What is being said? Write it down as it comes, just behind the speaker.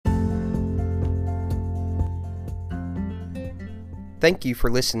Thank you for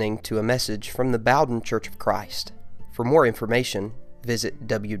listening to a message from the Bowden Church of Christ. For more information, visit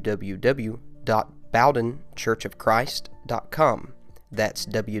www.bowdenchurchofchrist.com. That's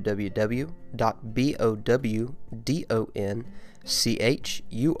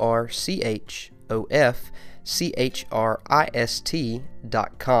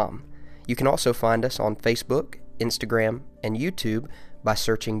You can also find us on Facebook, Instagram, and YouTube by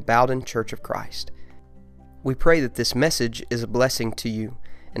searching Bowden Church of Christ. We pray that this message is a blessing to you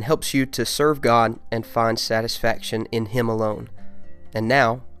and helps you to serve God and find satisfaction in Him alone. And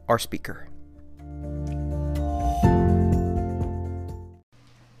now, our speaker.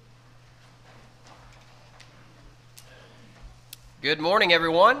 Good morning,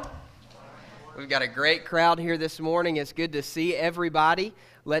 everyone. We've got a great crowd here this morning. It's good to see everybody.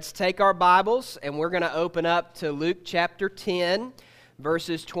 Let's take our Bibles, and we're going to open up to Luke chapter 10,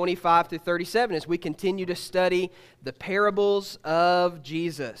 verses 25 to 37, as we continue to study the parables of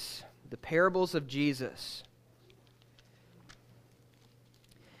Jesus. The parables of Jesus.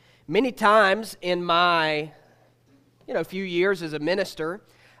 Many times in my few years as a minister,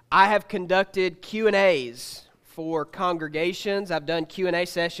 I have conducted Q&As for congregations. I've done Q&A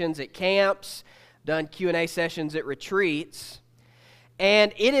sessions at camps, done Q&A sessions at retreats.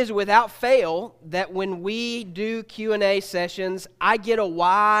 And it is without fail that when we do Q&A sessions, I get a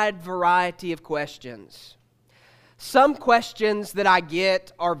wide variety of questions. Some questions that I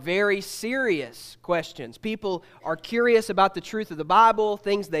get are very serious questions. People are curious about the truth of the Bible,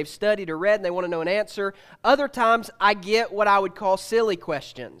 things they've studied or read, and they want to know an answer. Other times, I get what I would call silly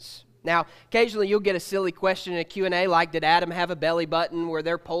questions. Now, occasionally you'll get a silly question in a Q&A like, did Adam have a belly button? Were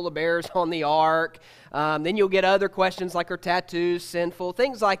there polar bears on the ark? Then you'll get other questions like, are tattoos sinful?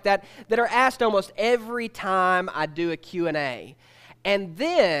 Things like that are asked almost every time I do a Q&A. And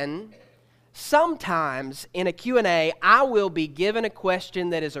then, sometimes in a Q&A, I will be given a question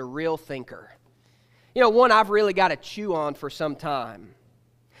that is a real thinker. One I've really got to chew on for some time.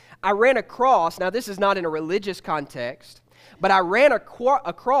 I ran across, now this is not in a religious context, but I ran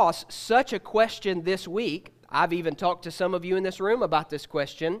across such a question this week. I've even talked to some of you in this room about this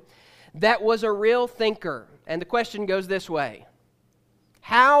question. That was a real thinker. And the question goes this way.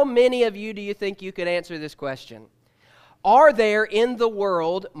 How many of you do you think you could answer this question? Are there in the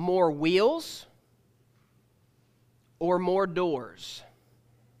world more wheels or more doors?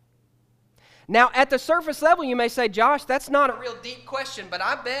 Now, at the surface level, you may say, Josh, that's not a real deep question, but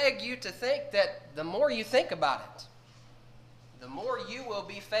I beg you to think that the more you think about it, the more you will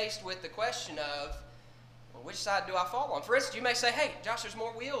be faced with the question of, well, which side do I fall on? For instance, you may say, hey, Josh, there's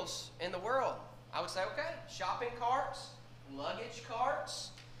more wheels in the world. I would say, okay, shopping carts, luggage carts.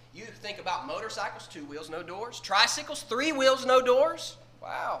 You think about motorcycles, 2 wheels, no doors. Tricycles, 3 wheels, no doors.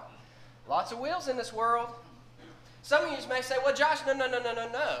 Wow, lots of wheels in this world. Some of you may say, well, Josh, no.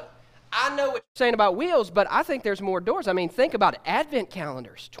 I know what you're saying about wheels, but I think there's more doors. I mean, think about it. Advent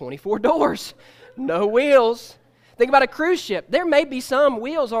calendars, 24 doors, no wheels. Think about a cruise ship. There may be some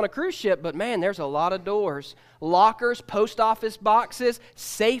wheels on a cruise ship, but man, there's a lot of doors. Lockers, post office boxes,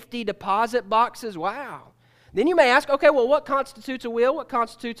 safety deposit boxes. Wow. Then you may ask, okay, well, what constitutes a wheel? What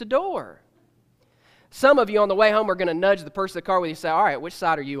constitutes a door? Some of you on the way home are going to nudge the person in the car with you and say, all right, which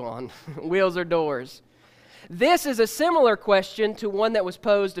side are you on? Wheels or doors? This is a similar question to one that was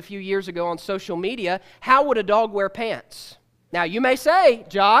posed a few years ago on social media. How would a dog wear pants? Now, you may say,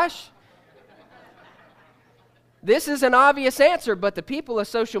 Josh, this is an obvious answer, but the people of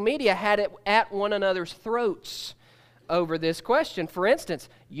social media had it at one another's throats over this question. For instance,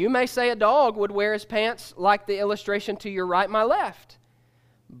 you may say a dog would wear his pants like the illustration to your right, my left,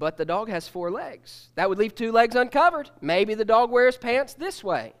 but the dog has 4 legs. That would leave 2 legs uncovered. Maybe the dog wears pants this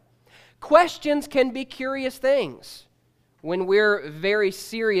way. Questions can be curious things when we're very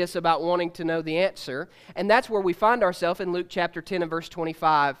serious about wanting to know the answer, and that's where we find ourselves in Luke chapter 10 and verse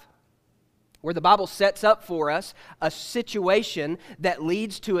 25. Where the Bible sets up for us a situation that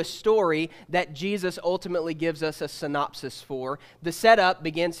leads to a story that Jesus ultimately gives us a synopsis for. The setup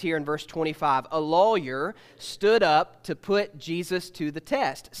begins here in verse 25. A lawyer stood up to put Jesus to the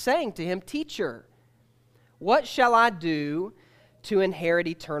test, saying to him, Teacher, what shall I do to inherit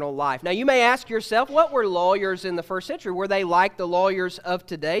eternal life? Now you may ask yourself, what were lawyers in the first century? Were they like the lawyers of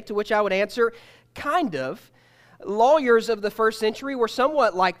today? To which I would answer, kind of. Lawyers of the first century were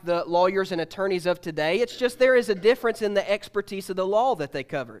somewhat like the lawyers and attorneys of today. It's just there is a difference in the expertise of the law that they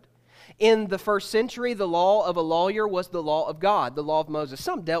covered. In the first century, the law of a lawyer was the law of God, the law of Moses.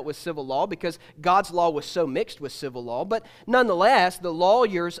 Some dealt with civil law because God's law was so mixed with civil law, but nonetheless, the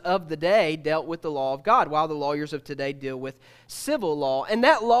lawyers of the day dealt with the law of God, while the lawyers of today deal with civil law. And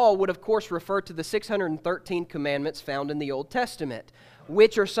that law would, of course, refer to the 613 commandments found in the Old Testament,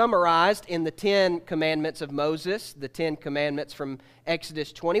 which are summarized in the 10 commandments of Moses, the 10 commandments from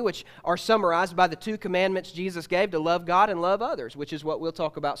Exodus 20, which are summarized by the 2 commandments Jesus gave to love God and love others, which is what we'll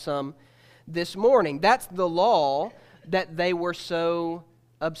talk about some this morning. That's the law that they were so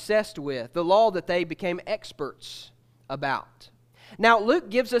obsessed with, the law that they became experts about. Now, Luke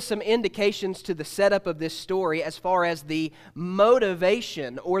gives us some indications to the setup of this story as far as the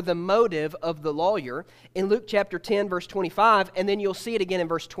motivation or the motive of the lawyer in Luke chapter 10, verse 25, and then you'll see it again in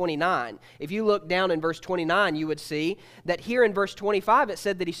verse 29. If you look down in verse 29, you would see that here in verse 25 it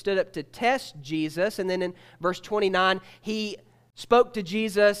said that he stood up to test Jesus, and then in verse 29 he spoke to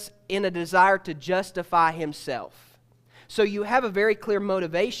Jesus in a desire to justify himself. So you have a very clear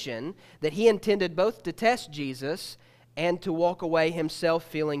motivation that he intended both to test Jesus and to walk away himself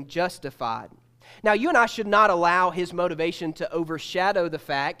feeling justified. Now, you and I should not allow his motivation to overshadow the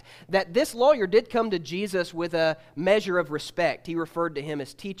fact that this lawyer did come to Jesus with a measure of respect. He referred to him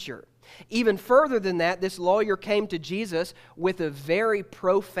as teacher. Even further than that, this lawyer came to Jesus with a very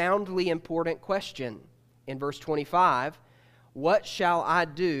profoundly important question. In verse 25, "What shall I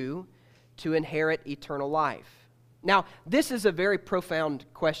do to inherit eternal life?" Now, this is a very profound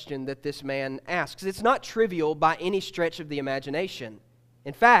question that this man asks. It's not trivial by any stretch of the imagination.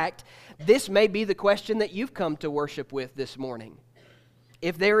 In fact, this may be the question that you've come to worship with this morning.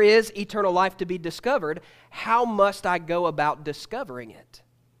 If there is eternal life to be discovered, how must I go about discovering it?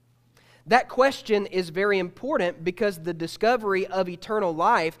 That question is very important because the discovery of eternal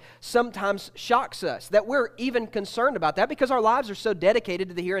life sometimes shocks us, that we're even concerned about that because our lives are so dedicated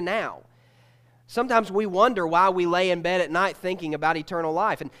to the here and now. Sometimes we wonder why we lay in bed at night thinking about eternal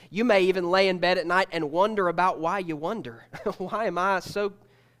life. And you may even lay in bed at night and wonder about why you wonder. Why am I so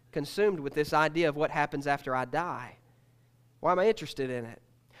consumed with this idea of what happens after I die? Why am I interested in it?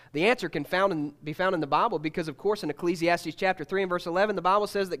 The answer can be found in the Bible because, of course, in Ecclesiastes chapter 3 and verse 11, the Bible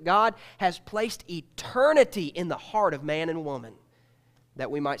says that God has placed eternity in the heart of man and woman, that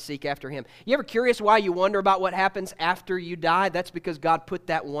we might seek after Him. You ever curious why you wonder about what happens after you die? That's because God put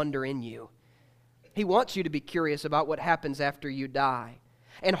that wonder in you. He wants you to be curious about what happens after you die.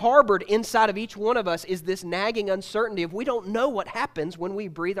 And harbored inside of each one of us is this nagging uncertainty of we don't know what happens when we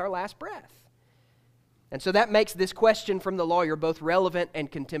breathe our last breath. And so that makes this question from the lawyer both relevant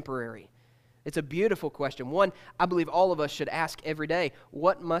and contemporary. It's a beautiful question. One I believe all of us should ask every day.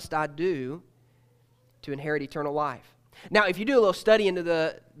 What must I do to inherit eternal life? Now, if you do a little study into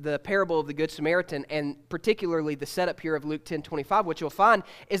the parable of the Good Samaritan, and particularly the setup here of Luke 10:25, what you'll find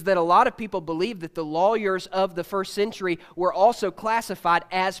is that a lot of people believe that the lawyers of the first century were also classified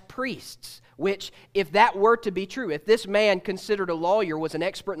as priests, which, if that were to be true, if this man considered a lawyer was an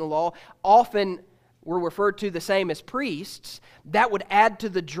expert in the law, often were referred to the same as priests, that would add to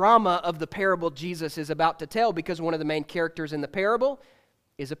the drama of the parable Jesus is about to tell, because one of the main characters in the parable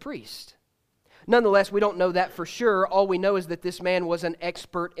is a priest. Nonetheless, we don't know that for sure. All we know is that this man was an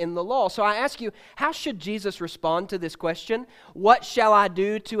expert in the law. So I ask you, how should Jesus respond to this question? What shall I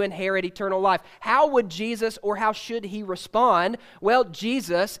do to inherit eternal life? How would Jesus, or how should He respond? Well,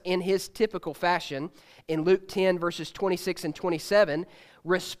 Jesus, in His typical fashion, in Luke 10, verses 26 and 27,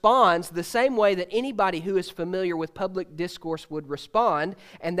 responds the same way that anybody who is familiar with public discourse would respond,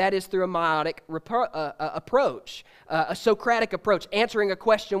 and that is through a myotic approach, a Socratic approach, answering a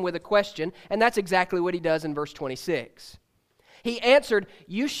question with a question, and that's exactly what he does in verse 26. He answered,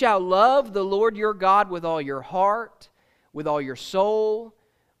 "You shall love the Lord your God with all your heart, with all your soul,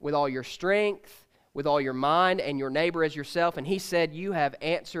 with all your strength, with all your mind, and your neighbor as yourself." And he said, "You have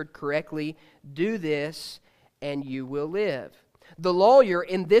answered correctly. Do this, and you will live." The lawyer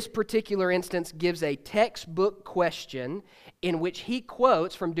in this particular instance gives a textbook question in which he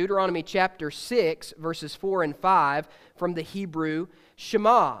quotes from Deuteronomy chapter 6, verses 4 and 5 from the Hebrew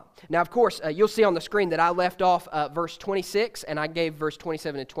Shema. Now, of course, you'll see on the screen that I left off verse 26 and I gave verse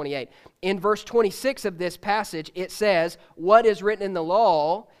 27 and 28. In verse 26 of this passage, it says, "What is written in the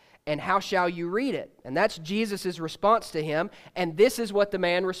law, and how shall you read it?" And that's Jesus' response to him, and this is what the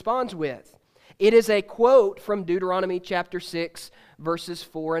man responds with. It is a quote from Deuteronomy chapter 6, verses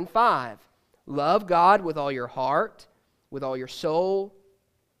 4 and 5. Love God with all your heart, with all your soul,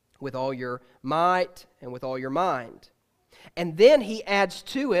 with all your might, and with all your mind. And then he adds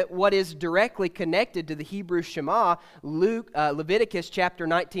to it what is directly connected to the Hebrew Shema, Leviticus chapter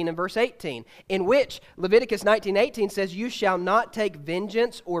 19 and verse 18, in which Leviticus 19:18 says, "You shall not take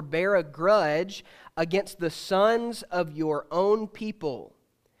vengeance or bear a grudge against the sons of your own people,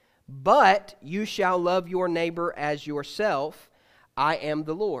 but you shall love your neighbor as yourself. I am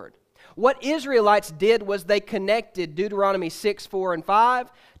the Lord." What Israelites did was they connected Deuteronomy 6, 4, and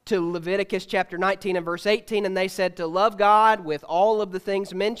 5 to Leviticus chapter 19 and verse 18, and they said to love God with all of the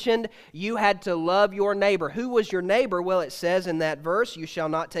things mentioned, you had to love your neighbor. Who was your neighbor? Well, it says in that verse, "You shall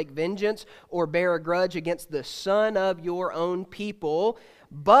not take vengeance or bear a grudge against the son of your own people,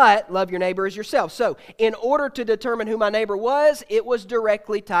 but love your neighbor as yourself." So, in order to determine who my neighbor was, it was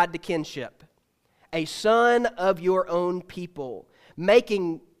directly tied to kinship. A son of your own people,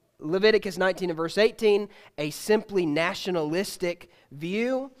 making Leviticus 19 and verse 18 a simply nationalistic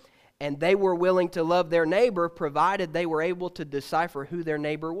view, and they were willing to love their neighbor provided they were able to decipher who their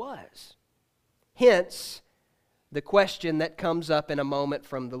neighbor was. Hence, the question that comes up in a moment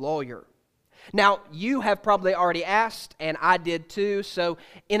from the lawyer. Now, you have probably already asked, and I did too, so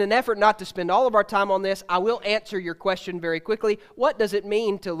in an effort not to spend all of our time on this, I will answer your question very quickly. What does it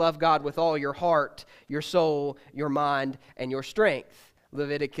mean to love God with all your heart, your soul, your mind, and your strength?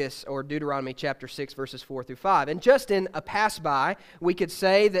 Leviticus or Deuteronomy chapter 6 verses 4 through 5. And just in a pass-by, we could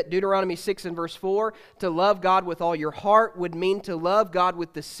say that Deuteronomy 6 and verse 4, to love God with all your heart would mean to love God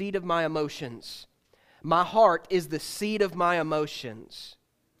with the seat of my emotions. My heart is the seat of my emotions.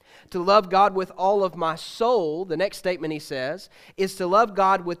 To love God with all of my soul, the next statement he says, is to love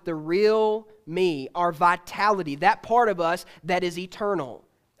God with the real me, our vitality, that part of us that is eternal.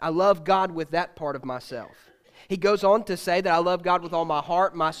 I love God with that part of myself. He goes on to say that I love God with all my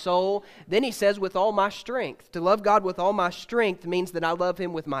heart, my soul. Then he says with all my strength. To love God with all my strength means that I love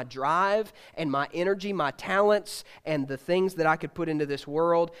Him with my drive and my energy, my talents, and the things that I could put into this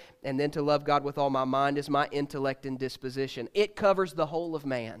world. And then to love God with all my mind is my intellect and disposition. It covers the whole of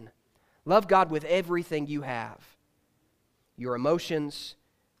man. Love God with everything you have. Your emotions,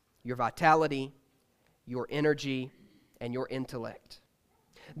 your vitality, your energy, and your intellect.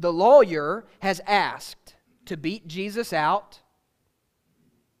 The lawyer has asked to beat Jesus out.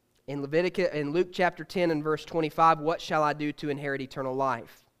 In Luke chapter 10 and verse 25, "What shall I do to inherit eternal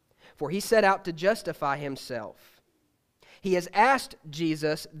life?" For he set out to justify himself. He has asked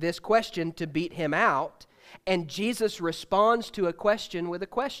Jesus this question to beat him out, and Jesus responds to a question with a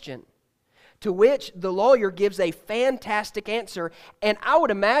question, to which the lawyer gives a fantastic answer. And I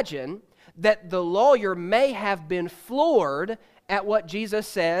would imagine that the lawyer may have been floored at what Jesus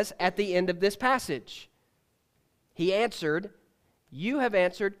says at the end of this passage. He answered, "You have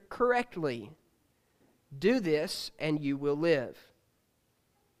answered correctly. Do this and you will live."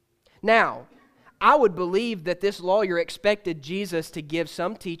 Now, I would believe that this lawyer expected Jesus to give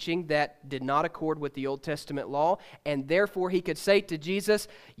some teaching that did not accord with the Old Testament law, and therefore he could say to Jesus,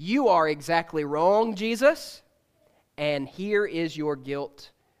 "You are exactly wrong, Jesus, and here is your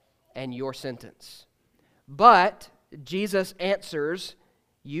guilt and your sentence." But Jesus answers,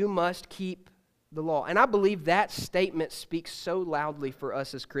 "You must keep the law." And I believe that statement speaks so loudly for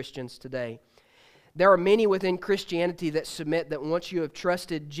us as Christians today. There are many within Christianity that submit that once you have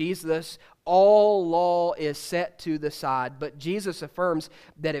trusted Jesus, all law is set to the side. But Jesus affirms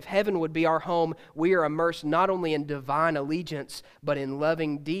that if heaven would be our home, we are immersed not only in divine allegiance, but in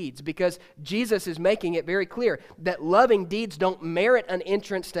loving deeds. Because Jesus is making it very clear that loving deeds don't merit an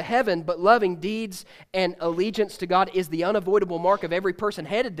entrance to heaven, but loving deeds and allegiance to God is the unavoidable mark of every person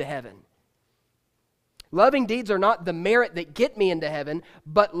headed to heaven. Loving deeds are not the merit that get me into heaven,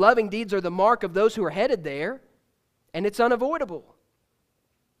 but loving deeds are the mark of those who are headed there, and it's unavoidable.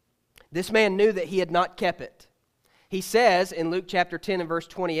 This man knew that he had not kept it. He says in Luke chapter 10 and verse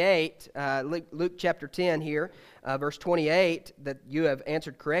 28, Luke chapter 10 here, verse 28, that you have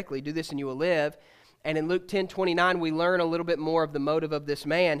answered correctly, do this and you will live. And in Luke 10:29, we learn a little bit more of the motive of this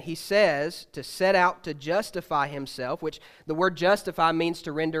man. He says to set out to justify himself, which the word justify means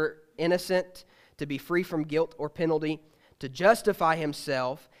to render innocent, to be free from guilt or penalty. To justify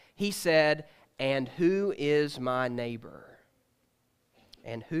himself, he said, "And who is my neighbor?"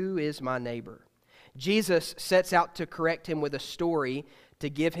 And who is my neighbor? Jesus sets out to correct him with a story to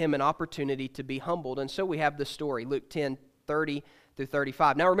give him an opportunity to be humbled. And so we have the story, Luke 10:30 through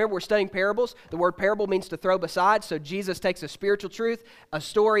 35. Now remember, we're studying parables. The word parable means to throw beside. So Jesus takes a spiritual truth, a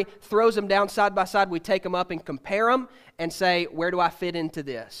story, throws them down side by side. We take them up and compare them and say, where do I fit into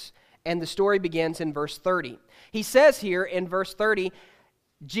this? And the story begins in verse 30. He says here in verse 30,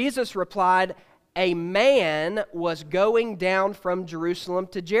 Jesus replied, a man was going down from Jerusalem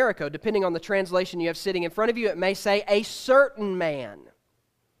to Jericho. Depending on the translation you have sitting in front of you, it may say a certain man.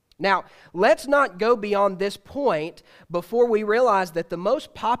 Now, let's not go beyond this point before we realize that the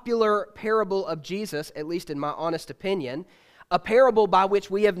most popular parable of Jesus, at least in my honest opinion, a parable by which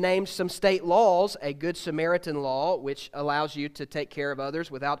we have named some state laws, a Good Samaritan law, which allows you to take care of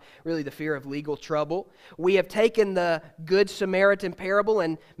others without really the fear of legal trouble. We have taken the Good Samaritan parable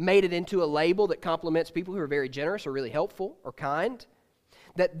and made it into a label that compliments people who are very generous or really helpful or kind.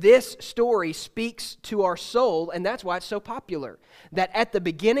 That this story speaks to our soul, and that's why it's so popular. That at the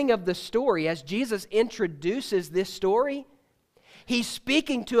beginning of the story, as Jesus introduces this story, He's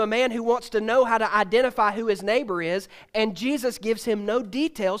speaking to a man who wants to know how to identify who his neighbor is, and Jesus gives him no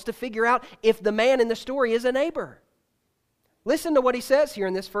details to figure out if the man in the story is a neighbor. Listen to what he says here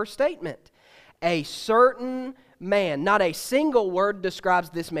in this first statement. A certain man. Not a single word describes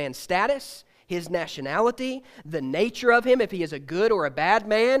this man's status, his nationality, the nature of him, if he is a good or a bad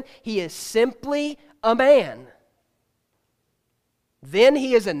man. He is simply a man. Then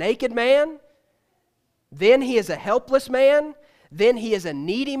he is a naked man. Then he is a helpless man. Then he is a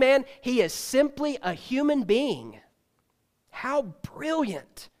needy man. He is simply a human being. How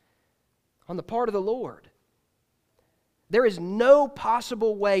brilliant on the part of the Lord. There is no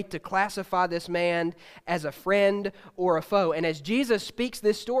possible way to classify this man as a friend or a foe. And as Jesus speaks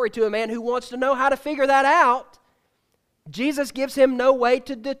this story to a man who wants to know how to figure that out, Jesus gives him no way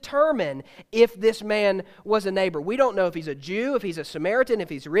to determine if this man was a neighbor. We don't know if he's a Jew, if he's a Samaritan, if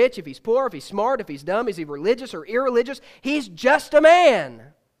he's rich, if he's poor, if he's smart, if he's dumb, is he religious or irreligious. He's just a man.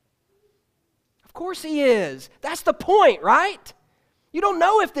 Of course he is. That's the point, right? You don't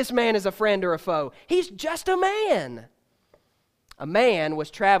know if this man is a friend or a foe. He's just a man. A man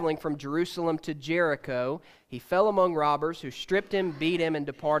was traveling from Jerusalem to Jericho. He fell among robbers who stripped him, beat him, and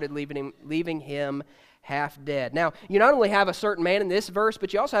departed, leaving him half dead. Now, you not only have a certain man in this verse,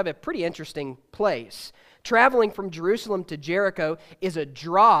 but you also have a pretty interesting place. Traveling from Jerusalem to Jericho is a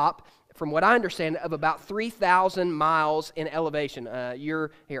drop, from what I understand, of about 3,000 miles in elevation.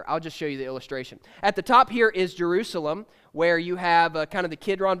 Here, I'll just show you the illustration. At the top here is Jerusalem, where you have kind of the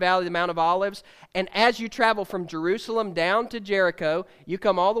Kidron Valley, the Mount of Olives. And as you travel from Jerusalem down to Jericho, you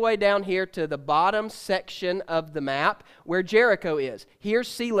come all the way down here to the bottom section of the map where Jericho is. Here's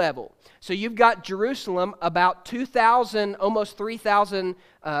sea level. So you've got Jerusalem about 2,000, almost 3,000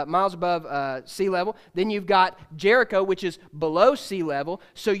 miles above sea level. Then you've got Jericho, which is below sea level.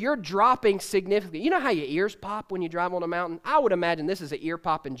 So you're dropping significantly. You know how your ears pop when you drive on a mountain? I would imagine this is an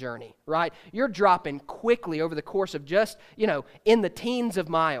ear-popping journey, right? You're dropping quickly over the course of just, in the teens of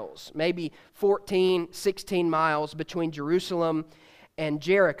miles, maybe 14, 16 miles between Jerusalem and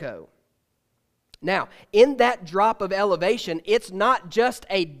Jericho. Now, in that drop of elevation, it's not just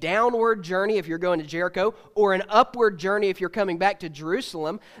a downward journey if you're going to Jericho or an upward journey if you're coming back to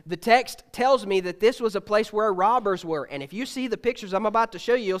Jerusalem. The text tells me that this was a place where robbers were. And if you see the pictures I'm about to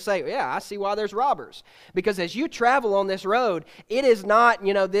show you, you'll say, yeah, I see why there's robbers. Because as you travel on this road, it is not,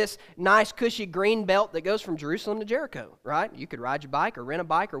 this nice cushy green belt that goes from Jerusalem to Jericho, right? You could ride your bike or rent a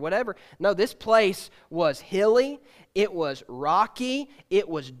bike or whatever. No, this place was hilly. It was rocky, it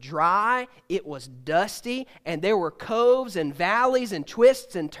was dry, it was dusty, and there were coves and valleys and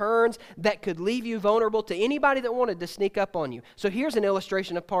twists and turns that could leave you vulnerable to anybody that wanted to sneak up on you. So here's an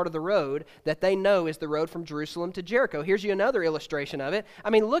illustration of part of the road that they know is the road from Jerusalem to Jericho. Here's you another illustration of it. I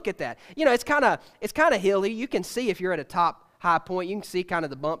mean, look at that. It's kind of hilly. You can see if you're at a top high point, you can see kind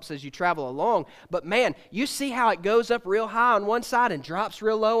of the bumps as you travel along. But man, you see how it goes up real high on one side and drops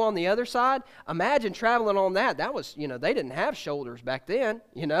real low on the other side? Imagine traveling on that. That was, they didn't have shoulders back then.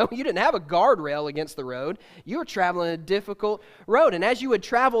 You didn't have a guardrail against the road. You were traveling a difficult road. And as you would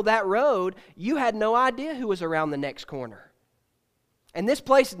travel that road, you had no idea who was around the next corner. And this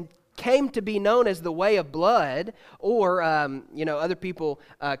place came to be known as the Way of Blood, or, other people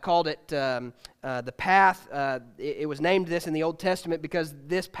called it the path. It was named this in the Old Testament because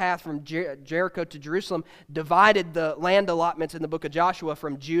this path from Jericho to Jerusalem divided the land allotments in the book of Joshua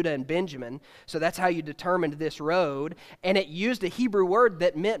from Judah and Benjamin. So that's how you determined this road. And it used a Hebrew word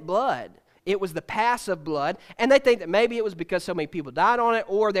that meant blood. It was the pass of blood, and they think that maybe it was because so many people died on it,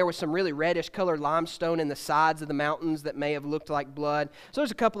 or there was some really reddish colored limestone in the sides of the mountains that may have looked like blood. So there's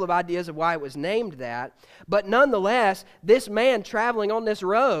a couple of ideas of why it was named that. But nonetheless, this man traveling on this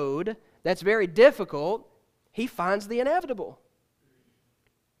road that's very difficult, he finds the inevitable.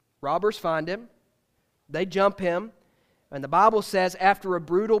 Robbers find him. They jump him. And the Bible says after a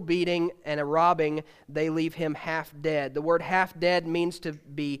brutal beating and a robbing, they leave him half dead. The word half dead means to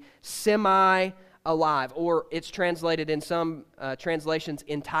be semi-alive, or it's translated in some translations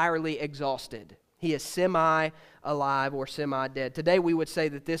entirely exhausted. He is semi-alive or semi-dead. Today we would say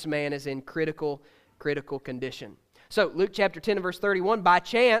that this man is in critical condition. So Luke chapter 10 and verse 31, by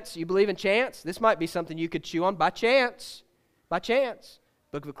chance, you believe in chance? This might be something you could chew on. By chance.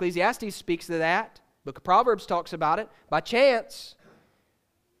 Book of Ecclesiastes speaks to that. Book of Proverbs talks about it. By chance,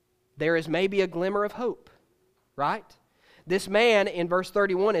 there is maybe a glimmer of hope, right? This man in verse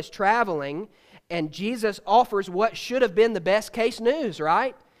 31 is traveling, and Jesus offers what should have been the best case news,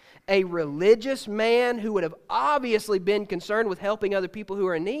 right? A religious man who would have obviously been concerned with helping other people who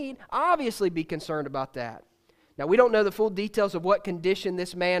are in need, obviously be concerned about that. Now, we don't know the full details of what condition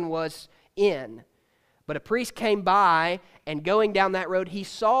this man was in, but a priest came by, and going down that road, he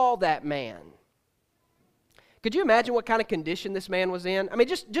saw that man. Could you imagine what kind of condition this man was in? I mean,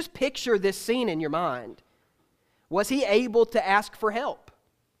 just picture this scene in your mind. Was he able to ask for help?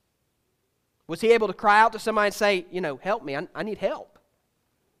 Was he able to cry out to somebody and say, help me, I need help?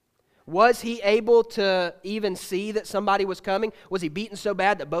 Was he able to even see that somebody was coming? Was he beaten so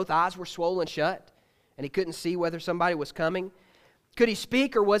bad that both eyes were swollen shut and he couldn't see whether somebody was coming? Could he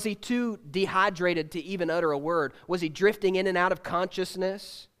speak, or was he too dehydrated to even utter a word? Was he drifting in and out of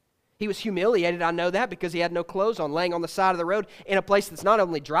consciousness? He was humiliated, I know that, because he had no clothes on, laying on the side of the road in a place that's not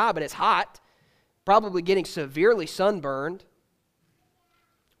only dry, but it's hot, probably getting severely sunburned.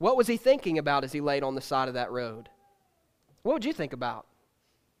 What was he thinking about as he laid on the side of that road? What would you think about?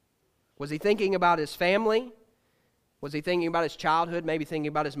 Was he thinking about his family? Was he thinking about his childhood, maybe thinking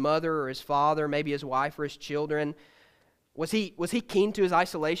about his mother or his father, maybe his wife or his children? Was he keen to his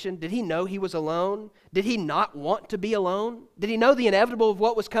isolation? Did he know he was alone? Did he not want to be alone? Did he know the inevitable of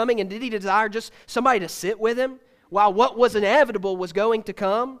what was coming, and did he desire just somebody to sit with him while what was inevitable was going to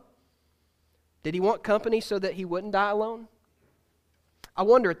come? Did he want company so that he wouldn't die alone? I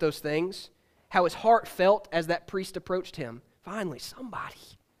wonder at those things, how his heart felt as that priest approached him. Finally, somebody.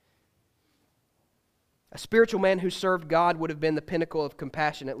 A spiritual man who served God would have been the pinnacle of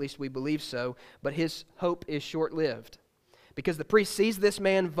compassion, at least we believe so, but his hope is short-lived. Because the priest sees this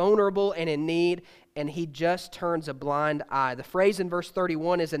man vulnerable and in need, and he just turns a blind eye. The phrase in verse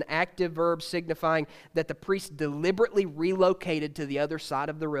 31 is an active verb signifying that the priest deliberately relocated to the other side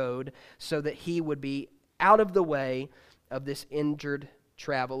of the road so that he would be out of the way of this injured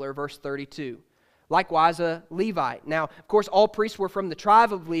traveler. Verse 32. Likewise, a Levite. Now, of course, all priests were from the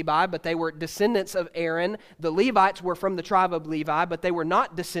tribe of Levi, but they were descendants of Aaron. The Levites were from the tribe of Levi, but they were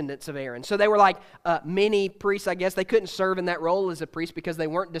not descendants of Aaron. So they were like mini priests, I guess. They couldn't serve in that role as a priest because they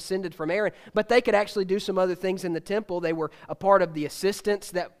weren't descended from Aaron, but they could actually do some other things in the temple. They were a part of the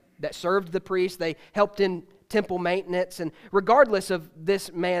assistants that served the priest. They helped in temple maintenance. And regardless of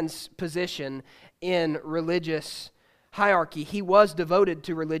this man's position in religious hierarchy, he was devoted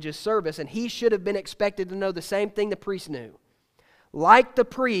to religious service, and he should have been expected to know the same thing the priest knew. Like the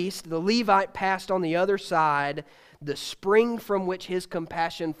priest, the Levite passed on the other side. The spring from which his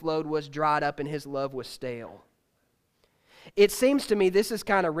compassion flowed was dried up, and his love was stale. It seems to me this is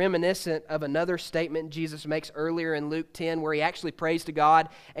kind of reminiscent of another statement Jesus makes earlier in Luke 10, where he actually prays to God,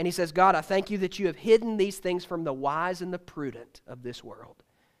 and he says, God, I thank you that you have hidden these things from the wise and the prudent of this world.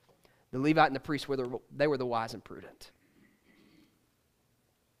 The Levite and the priest were the wise and prudent.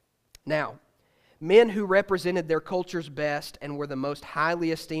 Now, men who represented their culture's best and were the most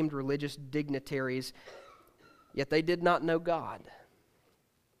highly esteemed religious dignitaries, yet they did not know God.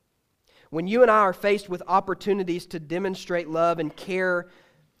 When you and I are faced with opportunities to demonstrate love and care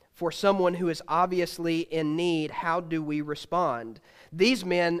for someone who is obviously in need, how do we respond? These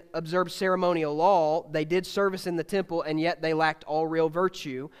men observed ceremonial law, they did service in the temple, and yet they lacked all real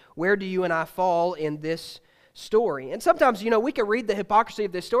virtue. Where do you and I fall in this story? And sometimes, we can read the hypocrisy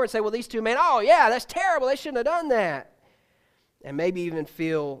of this story and say, well, these two men, oh yeah, that's terrible, they shouldn't have done that. And maybe even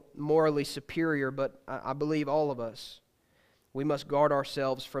feel morally superior, but I believe all of us, we must guard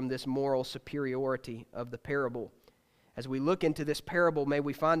ourselves from this moral superiority of the parable. As we look into this parable, may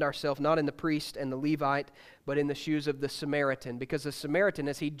we find ourselves not in the priest and the Levite, but in the shoes of the Samaritan. Because the Samaritan,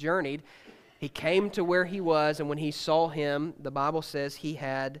 as he journeyed, he came to where he was, and when he saw him, the Bible says he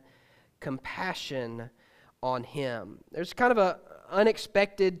had compassion on him. There's kind of an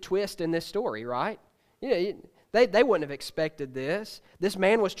unexpected twist in this story, right? They wouldn't have expected this. This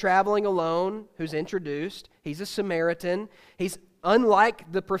man was traveling alone who's introduced. He's a Samaritan. He's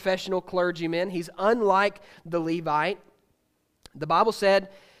unlike the professional clergyman. He's unlike the Levite. The Bible said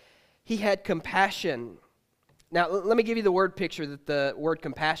he had compassion. Now, let me give you the word picture that the word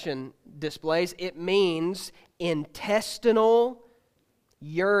compassion displays. It means intestinal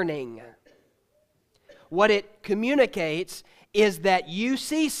yearning. What it communicates is that you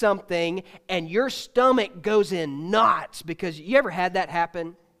see something and your stomach goes in knots, because you ever had that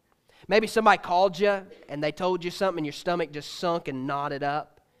happen? Maybe somebody called you and they told you something and your stomach just sunk and knotted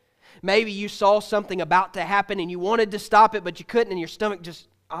up. Maybe you saw something about to happen and you wanted to stop it, but you couldn't, and your stomach just,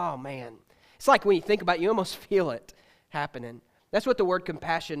 oh man. It's like when you think about it, you almost feel it happening. That's what the word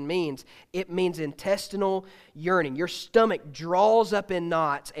compassion means. It means intestinal yearning. Your stomach draws up in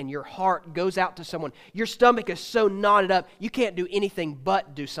knots and your heart goes out to someone. Your stomach is so knotted up, you can't do anything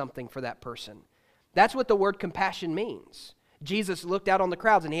but do something for that person. That's what the word compassion means. Jesus looked out on the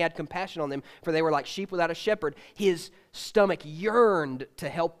crowds and he had compassion on them, for they were like sheep without a shepherd. His stomach yearned to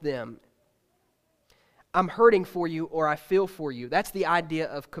help them. I'm hurting for you, or I feel for you. That's the idea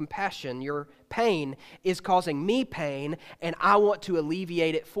of compassion. Your pain is causing me pain, and I want to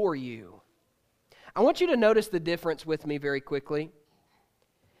alleviate it for you. I want you to notice the difference with me very quickly.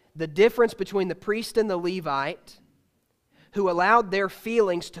 The difference between the priest and the Levite, who allowed their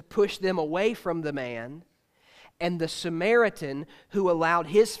feelings to push them away from the man, and the Samaritan, who allowed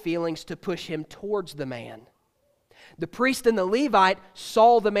his feelings to push him towards the man. The priest and the Levite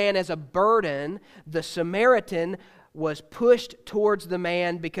saw the man as a burden. The Samaritan was pushed towards the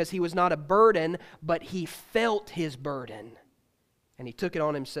man because he was not a burden, but he felt his burden, and he took it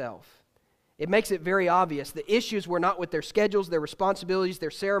on himself. It makes it very obvious. The issues were not with their schedules, their responsibilities,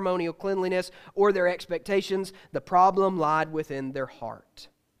 their ceremonial cleanliness, or their expectations. The problem lied within their heart.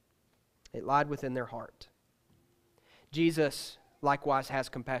 It lied within their heart. Jesus likewise has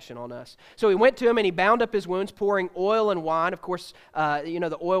compassion on us. So he went to him and he bound up his wounds, pouring oil and wine. Of course,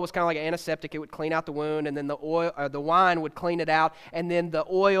 the oil was kind of like an antiseptic. It would clean out the wound, and then the wine would clean it out, and then the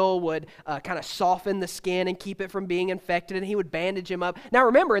oil would kind of soften the skin and keep it from being infected, and he would bandage him up. Now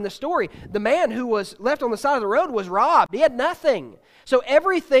remember, in the story, the man who was left on the side of the road was robbed. He had nothing. So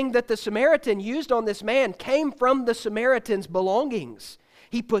everything that the Samaritan used on this man came from the Samaritan's belongings.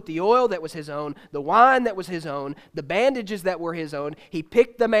 He put the oil that was his own, the wine that was his own, the bandages that were his own. He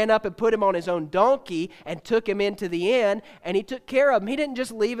picked the man up and put him on his own donkey and took him into the inn, and he took care of him. He didn't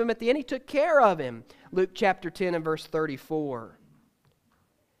just leave him at the inn, he took care of him. Luke chapter 10 and verse 34.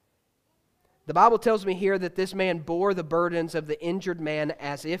 The Bible tells me here that this man bore the burdens of the injured man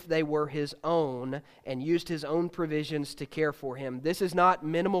as if they were his own and used his own provisions to care for him. This is not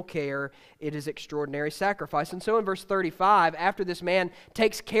minimal care, it is extraordinary sacrifice. And so in verse 35, after this man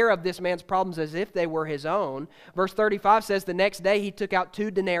takes care of this man's problems as if they were his own, verse 35 says, the next day he took out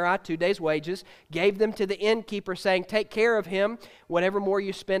 2 denarii, 2 days' wages, gave them to the innkeeper, saying, take care of him. Whatever more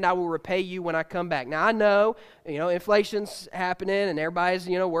you spend, I will repay you when I come back. Now I know, inflation's happening and everybody's,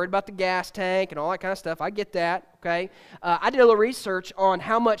 worried about the gas tank and all that kind of stuff. I get that, okay? I did a little research on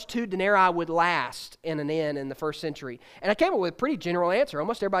how much 2 denarii would last in an inn in the first century. And I came up with a pretty general answer.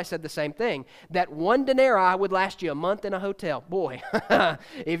 Almost everybody said the same thing, that 1 denarii would last you a month in a hotel. Boy,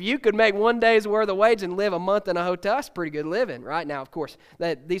 if you could make 1 day's worth of wage and live a month in a hotel, that's pretty good living, right? Now, of course,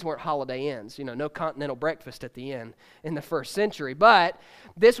 these weren't holiday inns. No continental breakfast at the inn in the first century. But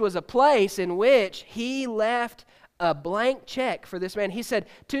this was a place in which he left a blank check for this man. He said,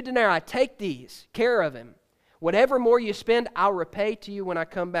 2 denarii, take these, care of him. Whatever more you spend, I'll repay to you when I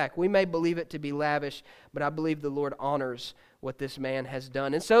come back. We may believe it to be lavish, but I believe the Lord honors what this man has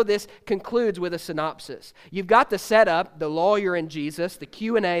done. And so this concludes with a synopsis. You've got the setup, the lawyer and Jesus, the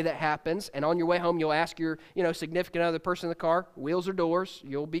Q&A that happens, and on your way home you'll ask your significant other person in the car, wheels or doors.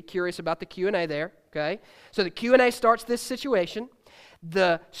 You'll be curious about the Q&A there, okay? So the Q&A starts this situation.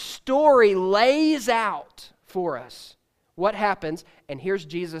 The story lays out for us what happens, and here's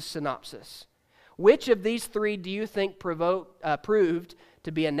Jesus' synopsis. Which of these 3 do you think proved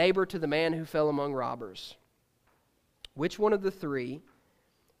to be a neighbor to the man who fell among robbers? Which one of the 3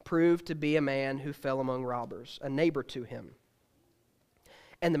 proved to be a man who fell among robbers, a neighbor to him?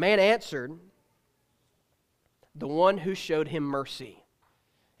 And the man answered, the one who showed him mercy.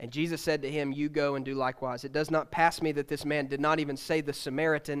 And Jesus said to him, you go and do likewise. It does not pass me that this man did not even say the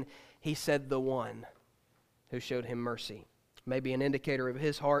Samaritan. He said the one who showed him mercy. Maybe an indicator of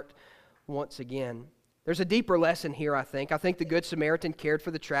his heart once again. There's a deeper lesson here, I think. I think the Good Samaritan cared for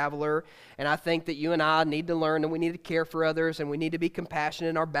the traveler, and I think that you and I need to learn that we need to care for others, and we need to be compassionate,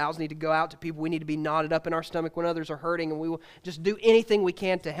 and our bowels need to go out to people. We need to be knotted up in our stomach when others are hurting, and we will just do anything we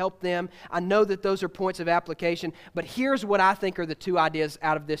can to help them. I know that those are points of application, but here's what I think are the 2 ideas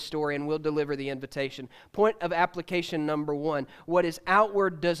out of this story, and we'll deliver the invitation. Point of application number 1, what is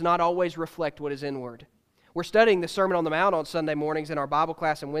outward does not always reflect what is inward. We're studying the Sermon on the Mount on Sunday mornings in our Bible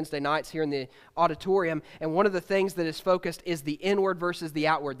class and Wednesday nights here in the auditorium, and one of the things that is focused is the inward versus the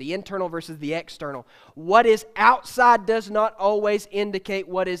outward, the internal versus the external. What is outside does not always indicate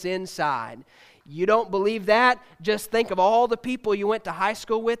what is inside. You don't believe that? Just think of all the people you went to high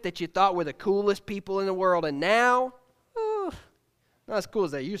school with that you thought were the coolest people in the world, and now, not as cool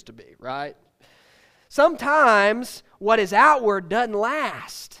as they used to be, right? Sometimes what is outward doesn't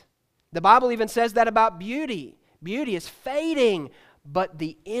last. The Bible even says that about beauty. Beauty is fading, but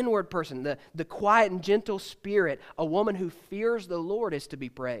the inward person, the quiet and gentle spirit, a woman who fears the Lord is to be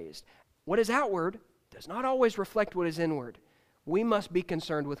praised. What is outward does not always reflect what is inward. We must be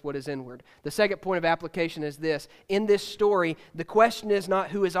concerned with what is inward. The second point of application is this. In this story, the question is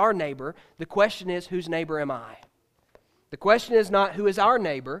not who is our neighbor. The question is whose neighbor am I? The question is not who is our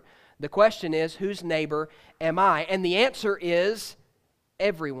neighbor. The question is whose neighbor am I? And the answer is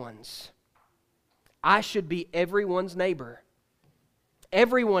everyone's. I should be everyone's neighbor.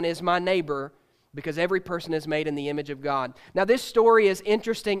 Everyone is my neighbor because every person is made in the image of God. Now, this story is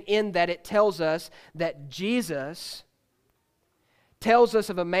interesting in that it tells us that Jesus tells us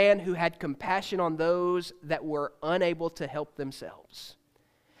of a man who had compassion on those that were unable to help themselves.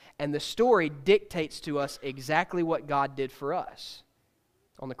 And the story dictates to us exactly what God did for us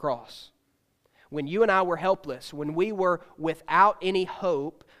on the cross. When you and I were helpless, when we were without any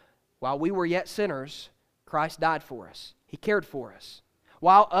hope, while we were yet sinners, Christ died for us. He cared for us.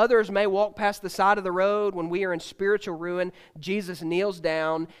 While others may walk past the side of the road when we are in spiritual ruin, Jesus kneels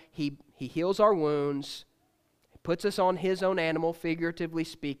down, He heals our wounds, puts us on His own animal, figuratively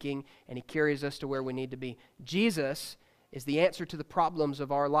speaking, and He carries us to where we need to be. Jesus is the answer to the problems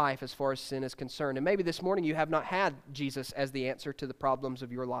of our life as far as sin is concerned. And maybe this morning you have not had Jesus as the answer to the problems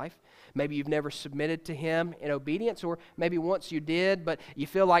of your life. Maybe you've never submitted to Him in obedience, or maybe once you did, but you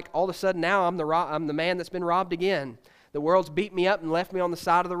feel like all of a sudden now I'm the man that's been robbed again. The world's beat me up and left me on the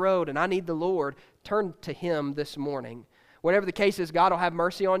side of the road, and I need the Lord. Turn to Him this morning. Whatever the case is, God will have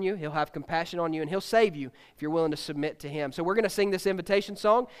mercy on you. He'll have compassion on you, and He'll save you if you're willing to submit to Him. So we're going to sing this invitation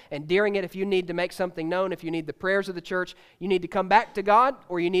song, and during it, if you need to make something known, if you need the prayers of the church, you need to come back to God,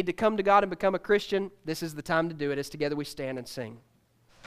 or you need to come to God and become a Christian, this is the time to do it as together we stand and sing.